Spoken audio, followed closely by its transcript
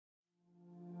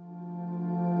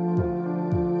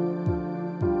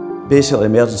Basically,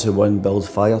 Emergency One builds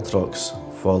fire trucks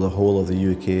for the whole of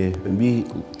the UK. When we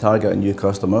target a new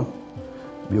customer,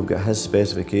 we'll get his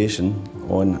specification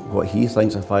on what he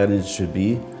thinks a fire engine should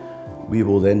be. We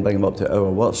will then bring him up to our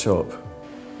workshop,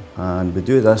 and we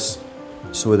do this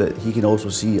so that he can also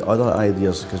see other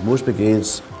ideas, because most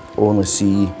brigades only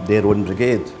see their own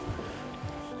brigade.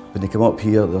 When they come up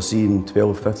here, they're seeing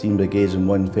 12, 15 brigades in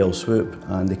one fell swoop,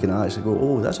 and they can actually go,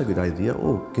 oh, that's a good idea.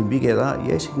 Oh, can we get that?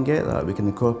 Yes, you can get that. We can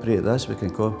incorporate this, we can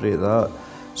incorporate that.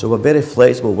 So we're very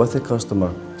flexible with the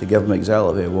customer to give him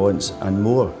exactly what he wants and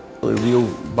more. We'll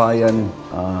buy in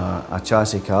a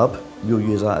chassis cab. We'll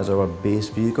use that as our base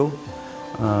vehicle,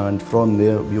 and from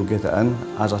there we'll get it in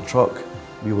as a truck.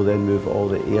 We will then move all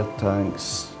the air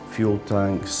tanks, fuel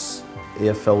tanks,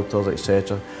 air filters,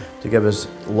 etc. to give us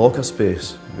locker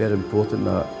space. Very important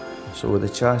that. So the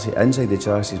chassis, inside the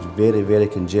chassis is very, very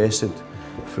congested,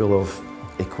 full of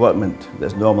equipment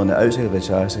that's normally on the outside of the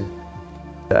chassis.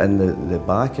 In the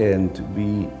back end,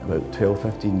 we, about 12,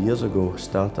 15 years ago,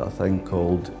 started a thing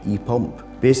called e-pump.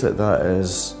 Basically that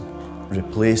is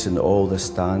replacing all the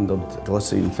standard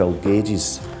glycerine-filled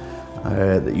gauges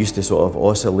that used to sort of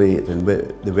oscillate and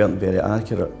they weren't very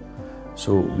accurate.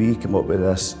 So we came up with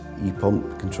this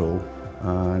e-pump control,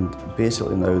 and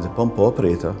basically now the pump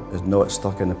operator is not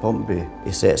stuck in the pump bay.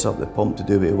 He sets up the pump to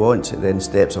do what he wants, it then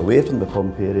steps away from the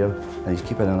pump area and he's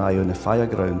keeping an eye on the fire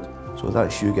ground. So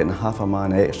that's you getting half a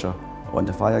man extra on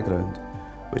the fire ground,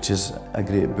 which is a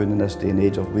great boon in this day and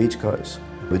age of wage cuts.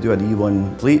 We do an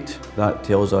E1 fleet that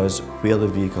tells us where the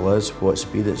vehicle is, what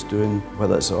speed it's doing,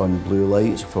 whether it's on blue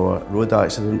lights for road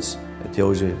accidents. It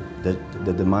tells you did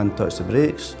the man touch the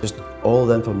brakes. Just all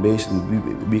the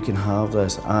information, we can have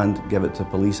this and give it to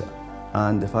police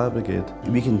and the fire brigade.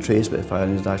 We can trace what the fire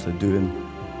engine is actually doing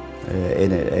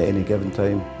at any given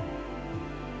time.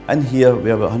 In here we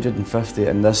have 150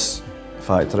 in this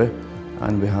factory,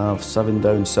 and we have 7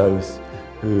 down south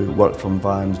who work from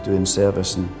vans doing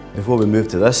servicing. Before we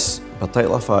moved to this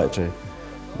particular factory,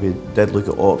 we did look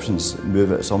at options,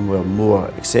 move it somewhere more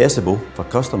accessible for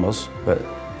customers, but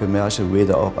when we actually weighed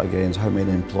it up against how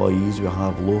many employees we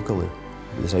have locally,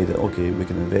 we decided, okay, we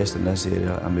can invest in this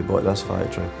area, and we bought this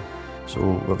factory.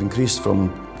 So we've increased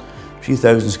from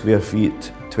 3,000 square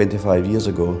feet 25 years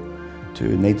ago to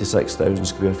 96,000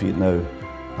 square feet now,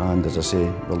 and as I say,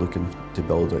 we're looking to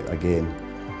build it again.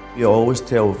 You always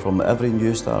tell from every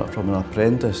new start, from an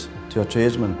apprentice to a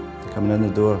tradesman coming in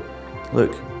the door,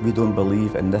 look, we don't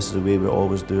believe and this is the way we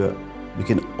always do it. We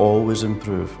can always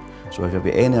improve. So if you've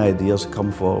got any ideas,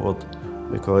 come forward,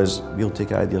 because we'll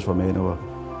take ideas from anywhere,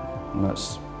 and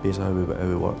that's basically how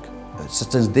we work.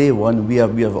 Since day one, we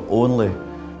have only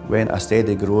went a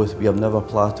steady growth. We have never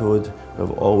plateaued.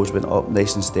 We've always been up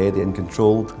nice and steady and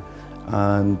controlled,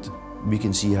 and we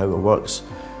can see how it works.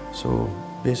 So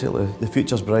basically, the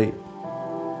future's bright.